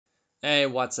Hey,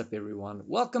 what's up everyone?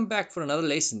 Welcome back for another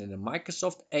lesson in the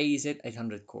Microsoft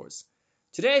AZ-800 course.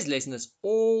 Today's lesson is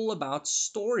all about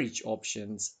storage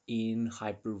options in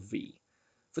Hyper-V.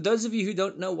 For those of you who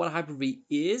don't know what Hyper-V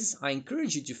is, I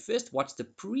encourage you to first watch the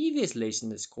previous lesson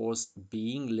in this course,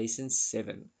 being lesson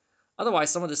 7.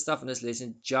 Otherwise, some of the stuff in this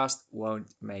lesson just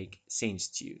won't make sense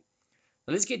to you.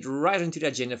 Now let's get right into the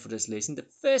agenda for this lesson. The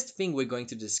first thing we're going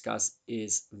to discuss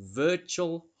is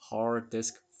virtual hard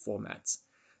disk formats.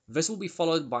 This will be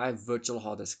followed by virtual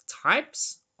hard disk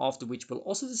types, after which we'll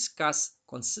also discuss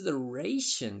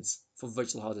considerations for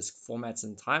virtual hard disk formats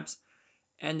and types.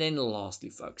 And then lastly,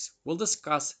 folks, we'll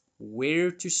discuss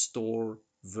where to store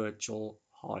virtual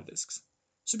hard disks.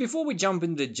 So before we jump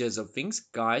into the gist of things,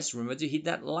 guys, remember to hit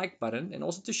that like button and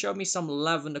also to show me some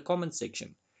love in the comment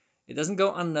section. It doesn't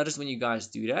go unnoticed when you guys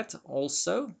do that.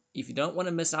 Also, if you don't want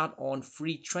to miss out on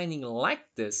free training like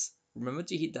this, remember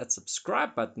to hit that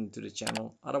subscribe button to the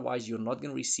channel. Otherwise, you're not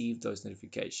going to receive those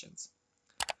notifications.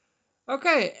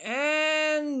 Okay,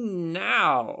 and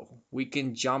now we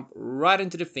can jump right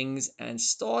into the things and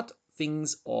start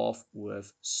things off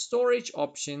with storage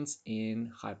options in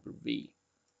Hyper-V.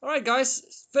 Alright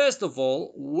guys, first of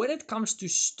all, when it comes to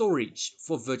storage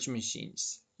for virtual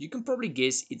machines, you can probably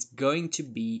guess it's going to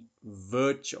be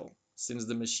virtual, since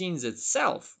the machines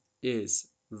itself is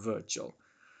virtual.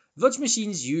 Virtual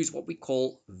machines use what we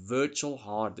call virtual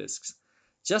hard disks.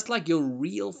 Just like your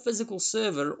real physical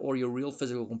server or your real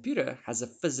physical computer has a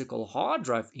physical hard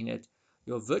drive in it,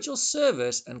 your virtual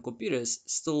servers and computers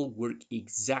still work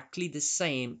exactly the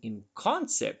same in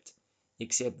concept,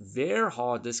 except their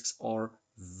hard disks are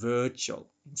virtual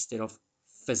instead of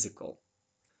physical.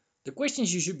 The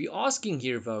questions you should be asking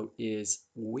here though is,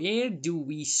 where do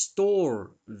we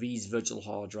store these virtual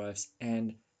hard drives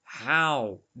and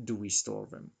how do we store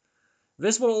them?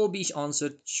 This will all be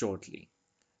answered shortly.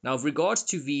 Now, with regards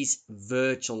to these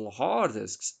virtual hard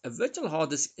disks, a virtual hard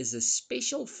disk is a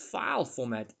special file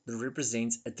format that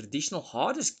represents a traditional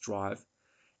hard disk drive.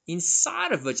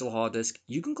 Inside a virtual hard disk,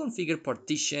 you can configure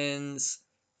partitions,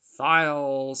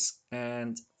 files,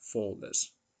 and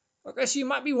folders. Okay, so you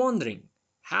might be wondering,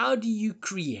 how do you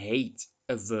create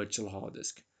a virtual hard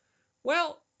disk?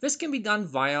 Well, this can be done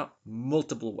via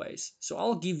multiple ways, so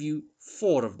I'll give you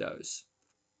 4 of those.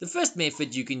 The first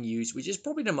method you can use, which is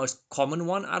probably the most common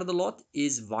one out of the lot,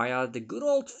 is via the good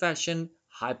old-fashioned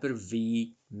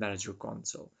Hyper-V Manager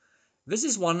console. This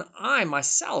is one I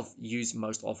myself use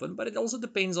most often, but it also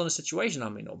depends on the situation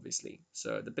I'm in, obviously.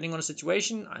 So depending on the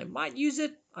situation, I might use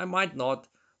it, I might not,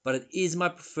 but it is my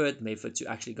preferred method to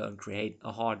actually go and create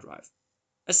a hard drive.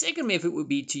 A second method would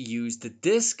be to use the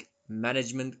Disk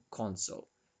Management Console.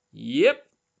 Yep,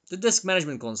 the Disk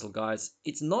Management Console, guys.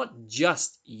 It's not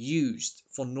just used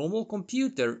for normal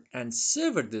computer and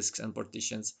server disks and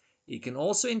partitions. It can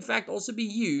also, in fact, also be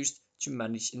used to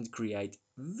manage and create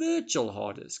virtual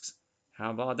hard disks.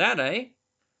 How about that, eh?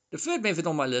 The third method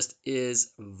on my list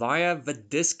is via the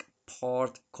Disk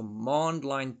Part command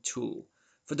line tool.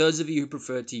 For those of you who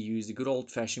prefer to use the good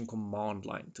old-fashioned command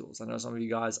line tools. I know some of you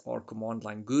guys are command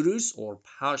line gurus or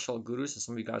PowerShell gurus, as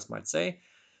some of you guys might say.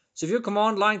 So if you're a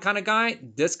command line kind of guy,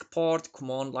 Disk Part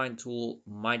command line tool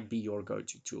might be your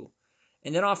go-to tool.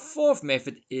 And then our fourth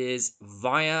method is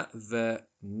via the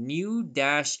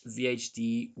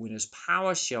new-VHD Windows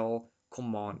PowerShell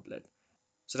commandlet.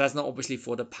 So that's not obviously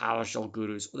for the PowerShell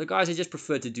gurus or the guys that just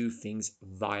prefer to do things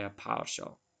via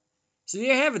PowerShell. So there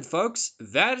you have it, folks.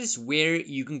 That is where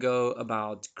you can go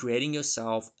about creating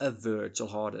yourself a virtual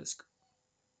hard disk.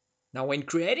 Now, when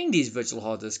creating these virtual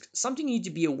hard disks, something you need to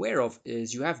be aware of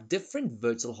is you have different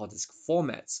virtual hard disk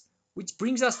formats, which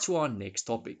brings us to our next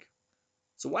topic.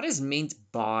 So what is meant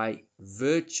by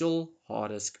virtual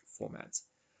hard disk formats?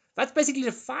 That's basically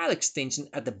the file extension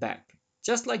at the back.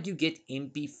 Just like you get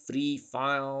MP3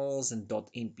 files and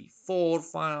 .mp4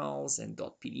 files and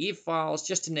 .pdf files,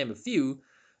 just to name a few,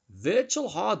 virtual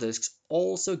hard disks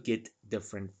also get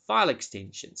different file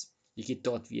extensions. You get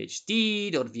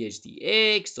 .vhd,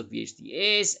 .vhdx,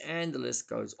 .vhds, and the list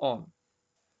goes on.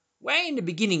 Way in the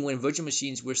beginning, when virtual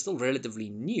machines were still relatively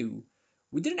new,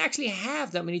 we didn't actually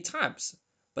have that many types.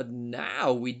 But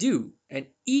now we do, and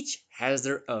each has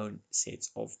their own sets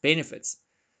of benefits.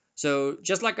 So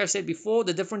just like I've said before,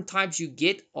 the different types you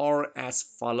get are as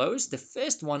follows. The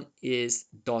first one is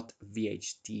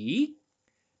 .vhd,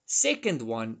 second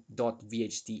one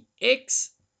 .vhdx,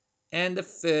 and the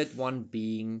third one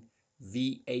being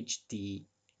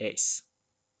VHDS.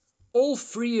 All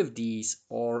 3 of these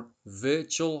are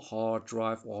virtual hard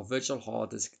drive or virtual hard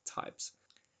disk types.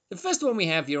 The first one we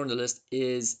have here on the list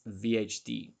is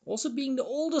VHD, also being the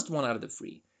oldest one out of the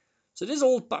 3. So this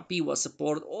old puppy was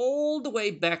supported all the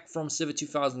way back from Server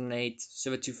 2008,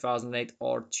 Server 2008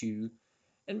 R2.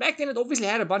 And back then it obviously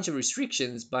had a bunch of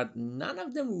restrictions, but none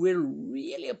of them were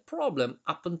really a problem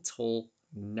up until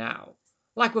now.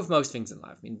 Like with most things in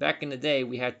life. I mean, back in the day,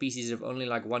 we had PCs of only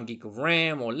like 1 gig of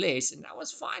RAM or less, and that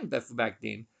was fine back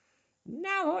then.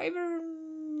 Now, however,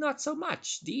 not so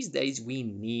much. These days, we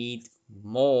need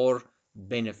more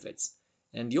benefits.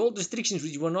 And the old restrictions,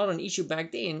 which were not an issue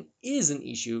back then, is an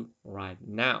issue right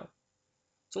now.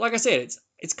 So like I said,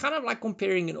 it's kind of like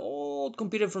comparing an old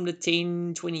computer from the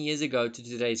 10, 20 years ago to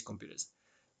today's computers.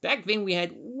 Back then we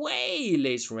had way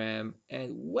less RAM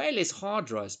and way less hard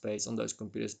drive space on those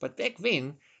computers. But back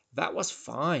then that was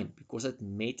fine because it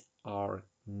met our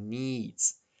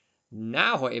needs.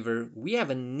 Now, however, we have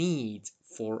a need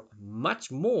for much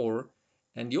more,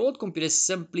 and the old computers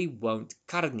simply won't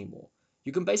cut it anymore.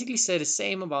 You can basically say the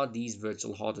same about these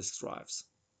virtual hard disk drives.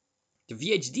 The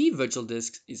VHD virtual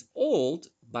disk is old,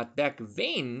 but back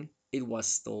then it was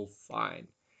still fine.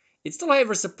 It's still,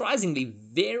 however, surprisingly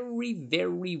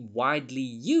very widely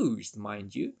used,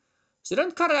 mind you. So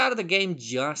don't cut it out of the game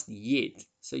just yet.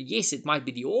 So yes, it might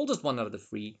be the oldest one out of the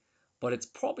three, but it's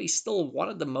probably still one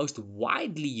of the most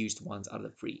widely used ones out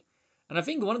of the three. And I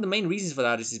think one of the main reasons for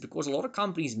that is because a lot of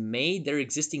companies made their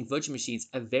existing virtual machines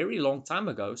a very long time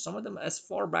ago, some of them as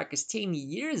far back as 10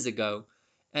 years ago,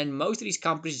 and most of these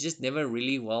companies just never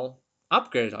really, well,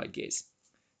 upgraded, I guess.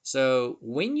 So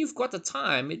when you've got the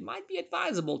time, it might be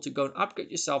advisable to go and upgrade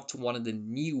yourself to one of the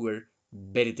newer,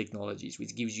 better technologies,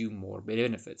 which gives you more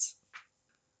benefits.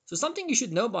 So something you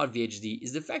should know about VHD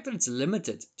is the fact that it's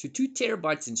limited to 2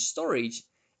 terabytes in storage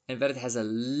and that it has a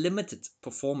limited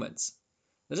performance.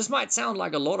 Now this might sound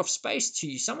like a lot of space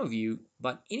to some of you,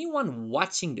 but anyone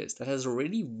watching this that has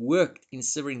already worked in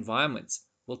server environments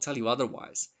will tell you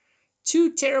otherwise.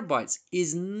 2 terabytes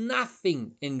is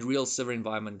nothing in real server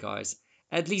environment, guys.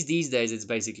 At least these days it's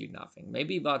basically nothing.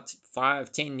 Maybe about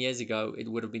 5-10 years ago it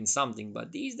would have been something,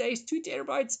 but these days 2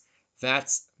 terabytes,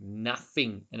 that's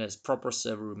nothing in a proper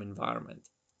server room environment.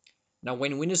 Now,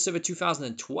 when Windows Server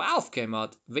 2012 came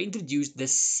out, they introduced the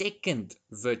second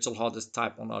virtual hard disk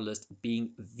type on our list,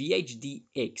 being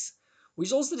VHDX, which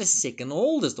is also the second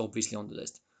oldest, obviously, on the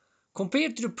list.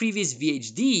 Compared to the previous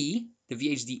VHD, the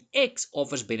VHDX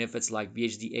offers benefits like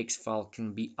VHDX file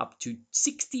can be up to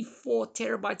 64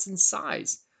 terabytes in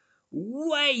size,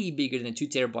 way bigger than the 2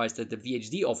 terabytes that the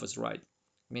VHD offers, right?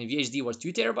 I mean, VHD was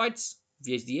 2 terabytes,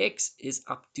 VHDX is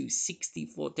up to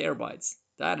 64 terabytes.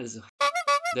 That is a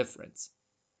difference.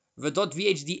 The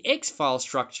 .vhdx file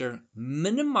structure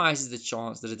minimizes the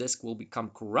chance that the disk will become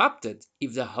corrupted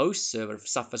if the host server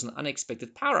suffers an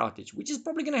unexpected power outage, which is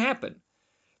probably going to happen.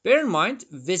 Bear in mind,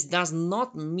 this does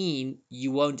not mean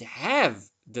you won't have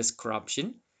disk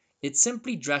corruption. It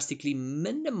simply drastically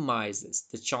minimizes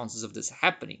the chances of this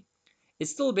happening.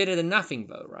 It's still better than nothing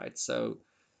though, right? So,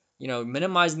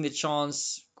 minimizing the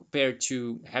chance compared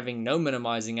to having no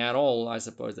minimizing at all, I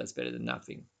suppose that's better than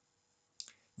nothing.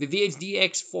 The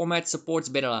VHDX format supports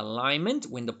better alignment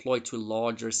when deployed to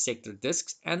larger sector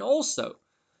disks, and also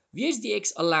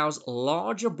VHDX allows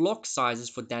larger block sizes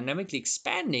for dynamically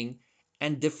expanding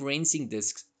and differentiating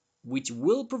disks, which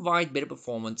will provide better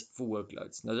performance for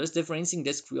workloads. Now, those differentiating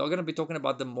disks, we are going to be talking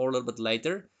about them more a little bit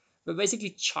later, but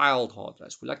basically child hard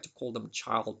drives. We like to call them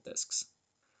child disks.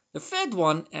 The third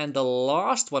one and the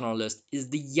last one on our list is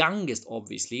the youngest,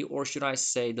 obviously, or should I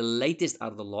say the latest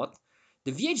out of the lot.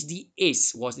 The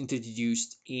VHDS was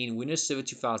introduced in Windows Server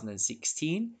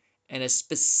 2016 and is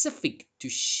specific to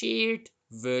shared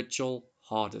virtual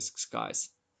hard disks, guys.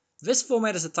 This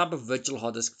format is a type of virtual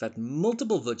hard disk that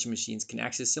multiple virtual machines can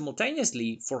access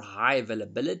simultaneously for high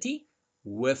availability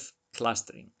with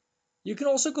clustering. You can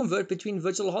also convert between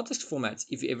virtual hard disk formats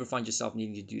if you ever find yourself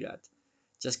needing to do that.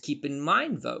 Just keep in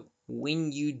mind though,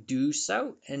 when you do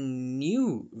so, a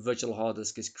new virtual hard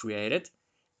disk is created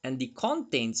and the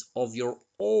contents of your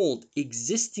old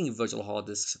existing virtual hard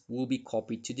disks will be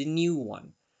copied to the new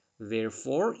one.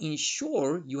 Therefore,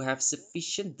 ensure you have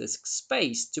sufficient disk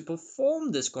space to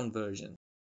perform this conversion.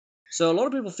 So a lot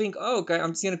of people think, oh, okay,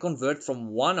 I'm just going to convert from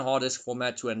one hard disk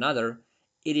format to another.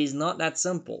 It is not that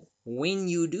simple. When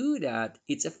you do that,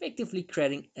 it's effectively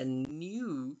creating a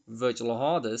new virtual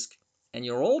hard disk, and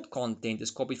your old content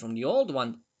is copied from the old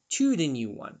one to the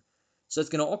new one. So it's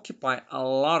going to occupy a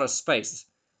lot of space.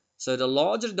 So the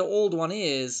larger the old one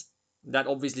is, that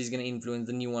obviously is going to influence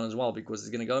the new one as well, because it's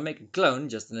going to go and make a clone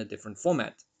just in a different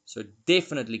format. So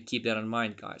definitely keep that in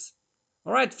mind, guys.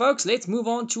 Alright folks, let's move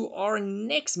on to our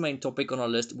next main topic on our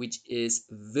list, which is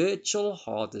virtual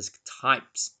hard disk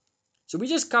types. So we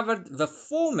just covered the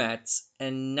formats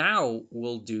and now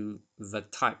we'll do the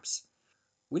types.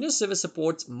 Windows Server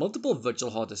supports multiple virtual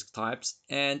hard disk types,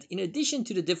 and in addition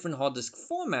to the different hard disk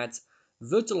formats,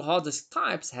 virtual hard disk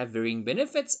types have varying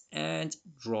benefits and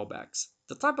drawbacks.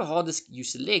 The type of hard disk you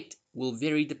select will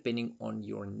vary depending on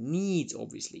your needs,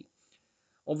 obviously.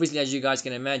 Obviously, as you guys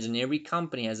can imagine, every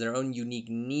company has their own unique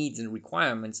needs and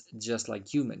requirements, just like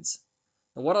humans.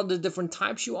 Now, what are the different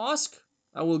types, you ask?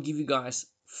 I will give you guys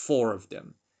 4 of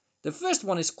them. The first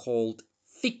one is called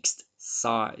fixed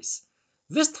size.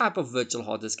 This type of virtual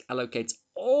hard disk allocates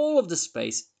all of the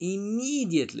space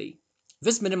immediately.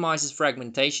 This minimizes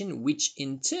fragmentation, which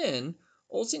in turn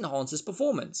also enhances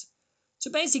performance.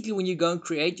 So basically, when you go and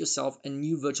create yourself a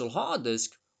new virtual hard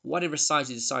disk, whatever size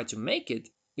you decide to make it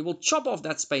will chop off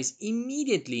that space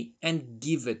immediately and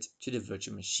give it to the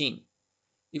virtual machine.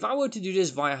 If I were to do this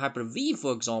via Hyper-V,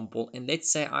 for example, and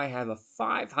let's say I have a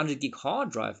 500 gig hard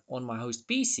drive on my host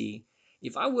PC,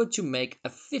 if I were to make a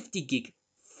 50 gig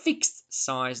fixed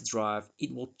size drive,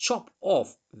 it will chop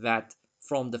off that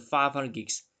from the 500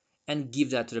 gigs and give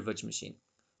that to the virtual machine.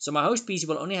 So my host PC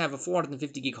will only have a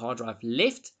 450 gig hard drive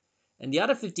left, and the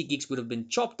other 50 gigs would have been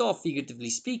chopped off,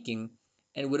 figuratively speaking,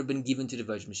 and would have been given to the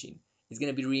virtual machine. It's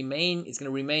going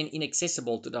to remain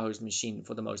inaccessible to the host machine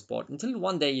for the most part until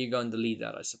one day you go and delete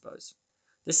that, I suppose.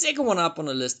 The second one up on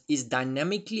the list is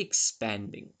dynamically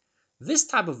expanding. This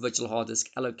type of virtual hard disk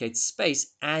allocates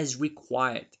space as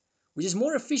required, which is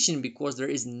more efficient because there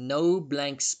is no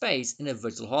blank space in a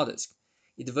virtual hard disk.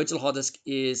 If the virtual hard disk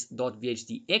is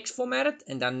 .vhdx formatted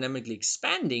and dynamically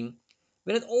expanding,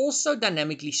 then it also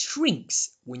dynamically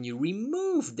shrinks when you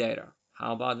remove data.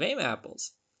 How about them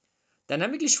apples?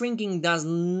 Dynamically shrinking does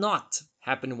not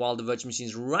happen while the virtual machine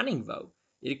is running though.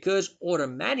 It occurs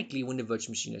automatically when the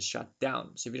virtual machine is shut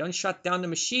down. So if you don't shut down the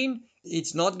machine,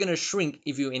 it's not going to shrink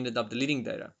if you ended up deleting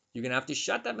data. You're going to have to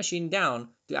shut that machine down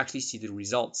to actually see the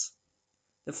results.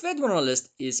 The third one on the list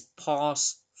is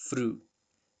pass-through.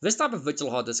 This type of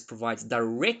virtual hard disk provides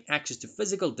direct access to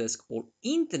physical disk or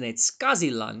internet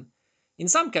SCSI LAN. In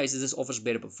some cases, this offers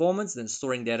better performance than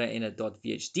storing data in a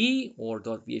 .vhd or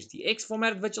 .vhdx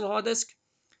formatted virtual hard disk.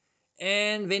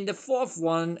 And then the fourth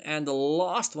one and the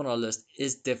last one on our list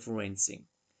is differencing.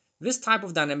 This type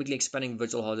of dynamically expanding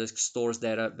virtual hard disk stores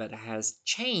data that has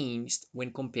changed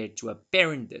when compared to a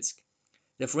parent disk.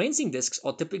 Differencing disks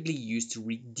are typically used to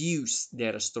reduce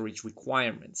data storage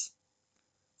requirements.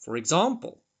 For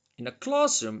example, in a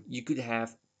classroom, you could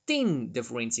have 10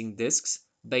 differencing disks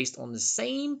based on the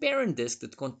same parent disk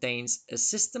that contains a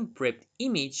system prepped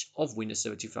image of Windows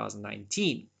Server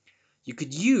 2019. You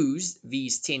could use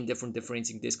these 10 different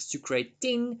differencing disks to create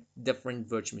 10 different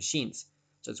virtual machines.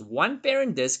 So it's one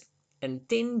parent disk and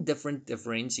 10 different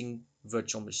differencing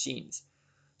virtual machines.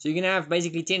 So you can have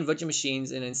basically 10 virtual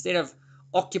machines, and instead of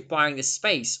occupying the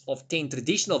space of 10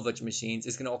 traditional virtual machines,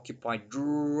 it's going to occupy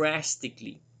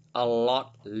drastically a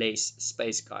lot less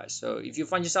space, guys. So if you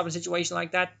find yourself in a situation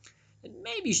like that, then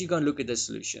maybe you should go and look at this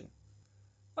solution.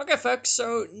 Okay, folks,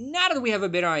 so now that we have a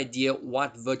better idea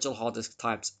what virtual hard disk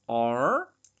types are,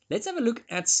 let's have a look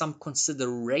at some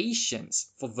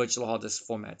considerations for virtual hard disk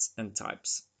formats and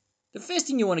types. The first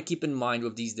thing you want to keep in mind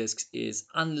with these disks is,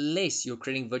 unless you're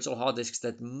creating virtual hard disks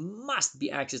that must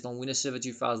be accessed on Windows Server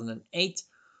 2008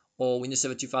 or Windows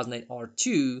Server 2008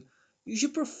 R2, you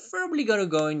should preferably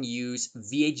go and use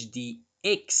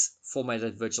VHDX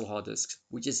formatted virtual hard disks,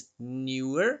 which is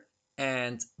newer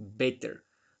and better,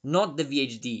 not the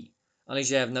VHD,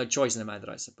 unless you have no choice in the matter,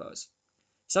 I suppose.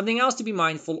 Something else to be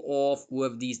mindful of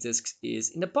with these disks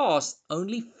is, in the past,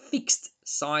 only fixed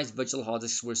size virtual hard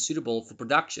disks were suitable for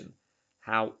production.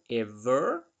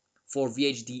 However, for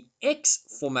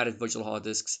VHDX formatted virtual hard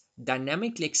disks,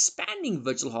 dynamically expanding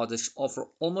virtual hard disks offer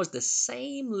almost the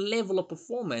same level of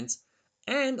performance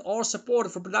and are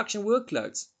supported for production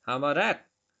workloads. How about that?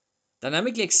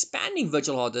 Dynamically expanding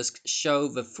virtual hard disks show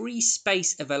the free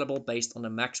space available based on the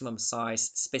maximum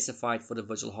size specified for the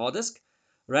virtual hard disk,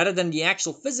 rather than the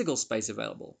actual physical space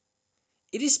available.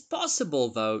 It is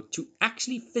possible, though, to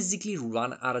actually physically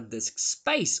run out of disk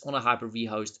space on a Hyper-V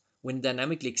host when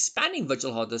dynamically expanding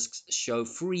virtual hard disks show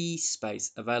free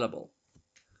space available.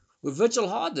 With virtual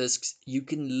hard disks, you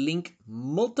can link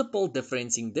multiple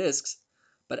differencing disks,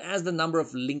 but as the number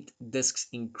of linked disks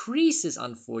increases,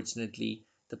 unfortunately,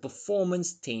 the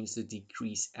performance tends to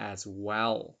decrease as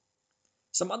well.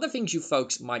 Some other things you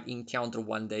folks might encounter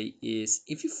one day is,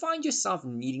 if you find yourself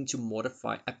needing to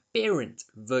modify a parent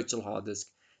virtual hard disk,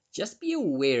 just be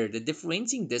aware the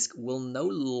differencing disk will no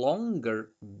longer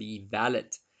be valid.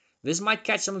 This might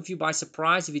catch some of you by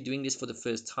surprise if you're doing this for the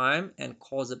first time and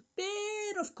cause a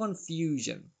bit of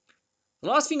confusion. The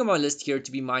last thing on my list here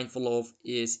to be mindful of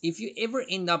is, if you ever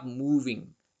end up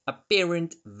moving a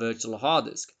parent virtual hard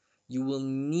disk, you will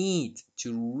need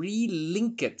to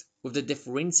relink it with the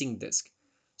differencing disk.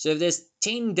 So if there's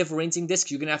 10 differencing disks,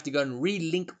 you're going to have to go and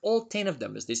relink all 10 of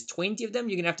them. If there's 20 of them,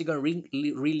 you're going to have to go and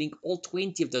relink all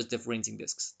 20 of those differencing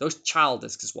disks. Those child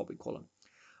disks is what we call them.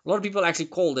 A lot of people actually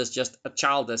call this just a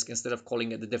child disk instead of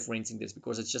calling it the differencing disk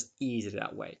because it's just easier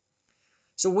that way.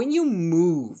 So when you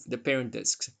move the parent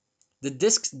disks, the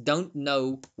disks don't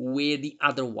know where the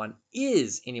other one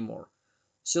is anymore.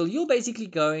 So you're basically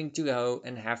going to go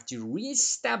and have to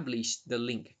reestablish the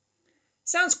link.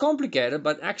 Sounds complicated,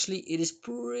 but actually it is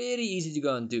pretty easy to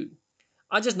go and do.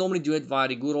 I just normally do it via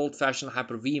the good old-fashioned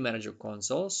Hyper-V Manager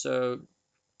console. So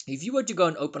if you were to go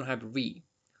and open Hyper-V,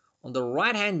 on the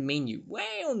right-hand menu,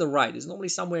 way on the right, is normally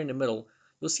somewhere in the middle,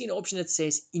 you'll see an option that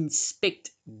says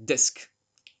Inspect Disk.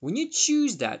 When you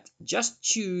choose that, just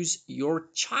choose your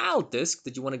child disk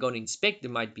that you want to go and inspect.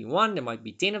 There might be one, there might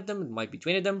be 10 of them, there might be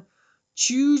 20 of them.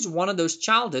 Choose one of those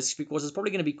child disks because it's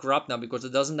probably going to be corrupt now because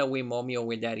it doesn't know where mommy or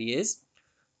where daddy is.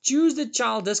 Choose the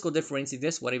child disk or differentiating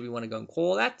disk, whatever you want to go and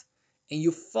call that, and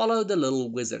you follow the little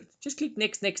wizard. Just click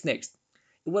next, next, next.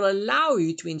 It will allow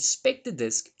you to inspect the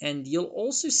disk, and you'll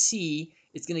also see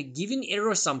it's going to give you an error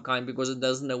of some kind because it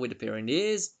doesn't know where the parent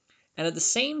is. And at the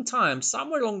same time,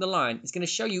 somewhere along the line, it's going to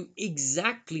show you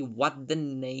exactly what the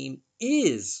name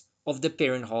is of the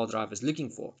parent hard drive is looking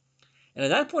for. And at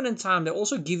that point in time, they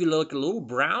also give you like a little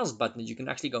browse button that you can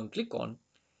actually go and click on.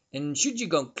 And should you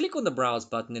go and click on the browse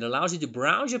button, it allows you to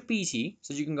browse your PC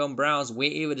so you can go and browse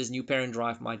wherever this new parent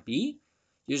drive might be.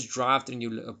 You just drive to the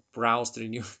new browse to the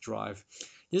new drive.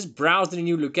 You just browse to the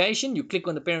new location, you click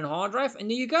on the parent hard drive, and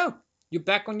there you go. You're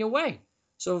back on your way.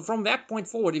 So from that point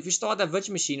forward, if you start that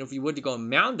virtual machine, or if you were to go and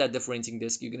mount that differentiating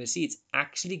disk, you're going to see it's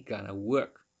actually going to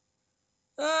work.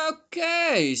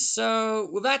 Okay, so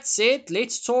with that said,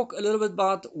 let's talk a little bit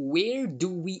about where do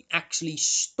we actually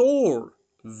store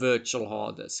virtual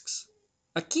hard disks.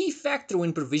 A key factor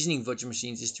when provisioning virtual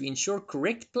machines is to ensure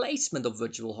correct placement of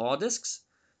virtual hard disks.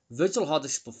 Virtual hard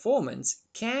disk performance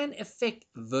can affect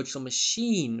virtual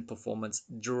machine performance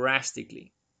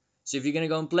drastically. So if you're going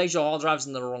to go and place your hard drives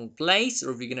in the wrong place,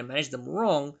 or if you're going to manage them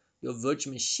wrong, your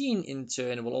virtual machine in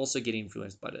turn will also get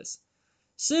influenced by this.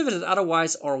 Servers that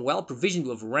otherwise are well provisioned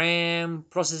with RAM,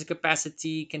 processor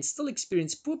capacity, can still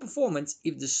experience poor performance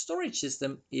if the storage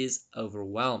system is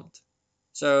overwhelmed.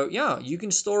 So yeah, you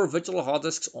can store virtual hard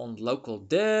disks on local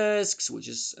disks, which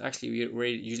is actually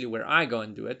usually where I go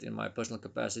and do it in my personal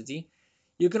capacity.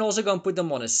 You can also go and put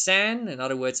them on a SAN, in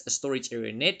other words, a storage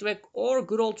area network, or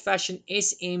good old-fashioned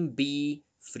SMB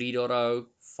 3.0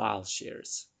 file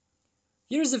shares.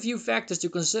 Here's a few factors to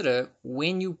consider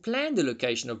when you plan the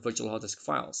location of virtual hard disk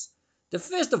files. The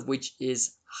first of which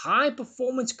is high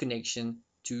performance connection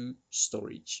to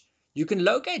storage. You can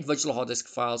locate virtual hard disk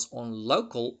files on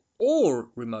local or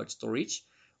remote storage.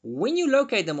 When you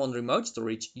locate them on remote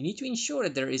storage, you need to ensure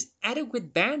that there is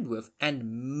adequate bandwidth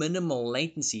and minimal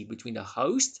latency between the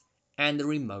host and the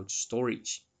remote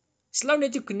storage. Slow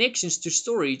network connections to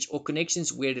storage or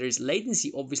connections where there is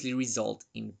latency obviously result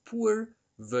in poor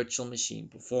virtual machine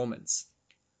performance.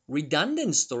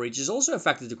 Redundant storage is also a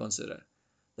factor to consider.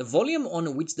 The volume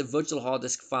on which the virtual hard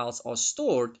disk files are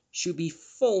stored should be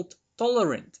fault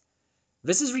tolerant.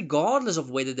 This is regardless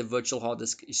of whether the virtual hard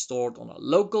disk is stored on a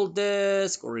local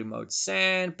disk or remote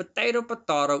SAN, potato,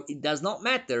 it does not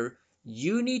matter.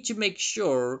 You need to make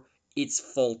sure it's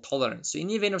fault tolerant. So in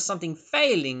the event of something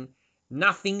failing,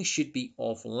 nothing should be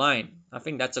offline. I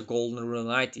think that's a golden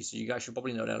rule in IT, so you guys should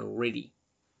probably know that already.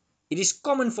 It is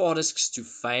common for hard disks to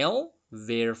fail,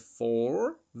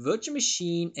 therefore, virtual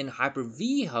machine and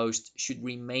Hyper-V host should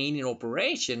remain in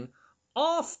operation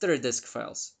after a disk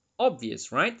fails.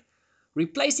 Obvious, right?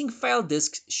 Replacing failed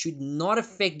disks should not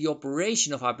affect the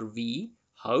operation of Hyper-V,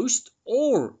 host,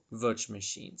 or virtual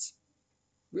machines.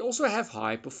 We also have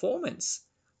high performance.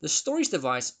 The storage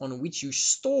device on which you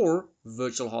store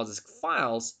virtual hard disk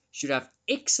files should have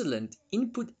excellent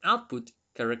input-output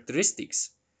characteristics.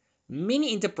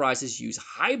 Many enterprises use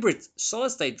hybrid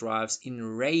solid-state drives in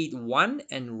RAID 1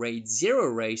 and RAID 0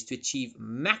 arrays to achieve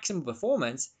maximum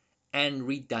performance and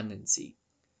redundancy.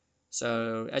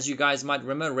 So as you guys might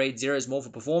remember, RAID 0 is more for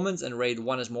performance and RAID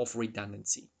 1 is more for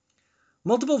redundancy.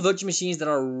 Multiple virtual machines that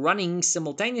are running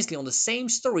simultaneously on the same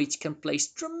storage can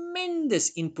place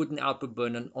tremendous input and output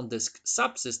burden on disk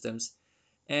subsystems.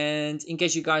 And in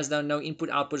case you guys don't know, input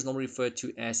output is normally referred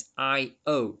to as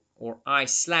I/O or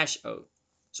I/O.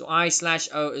 So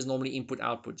I/O is normally input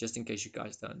output, just in case you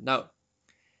guys don't know.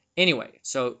 Anyway,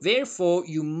 so therefore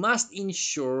you must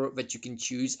ensure that you can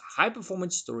choose high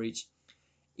performance storage.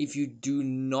 If you do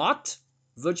not,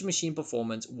 virtual machine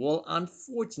performance will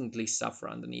unfortunately suffer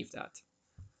underneath that.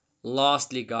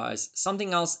 Lastly, guys,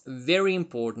 something else very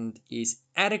important is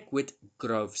adequate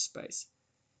growth space.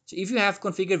 So if you have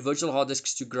configured virtual hard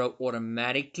disks to grow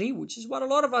automatically, which is what a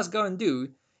lot of us go and do,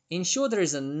 ensure there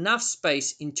is enough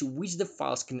space into which the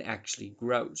files can actually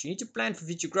grow. So you need to plan for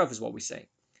future growth is what we say.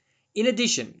 In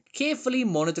addition, carefully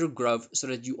monitor growth so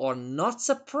that you are not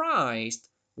surprised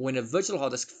when a virtual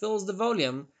hard disk fills the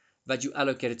volume that you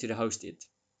allocated to the host did.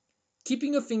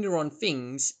 Keeping your finger on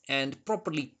things and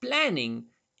properly planning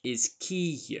is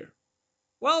key here.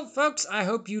 Well, folks, I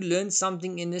hope you learned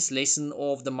something in this lesson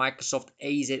of the Microsoft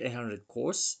AZ-800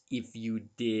 course. If you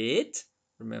did,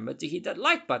 remember to hit that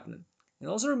like button. And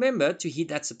also remember to hit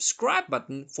that subscribe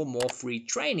button for more free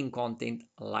training content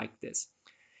like this.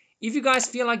 If you guys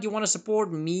feel like you want to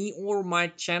support me or my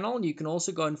channel, you can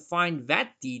also go and find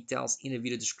that details in the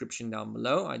video description down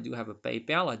below. I do have a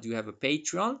PayPal, I do have a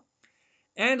Patreon.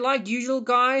 And like usual,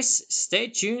 guys, stay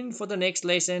tuned for the next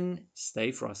lesson.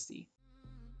 Stay frosty.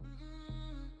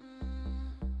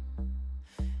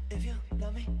 If you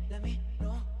love me, let me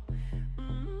know.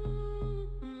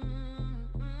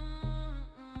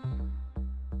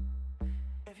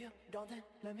 If you don't, then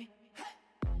let me.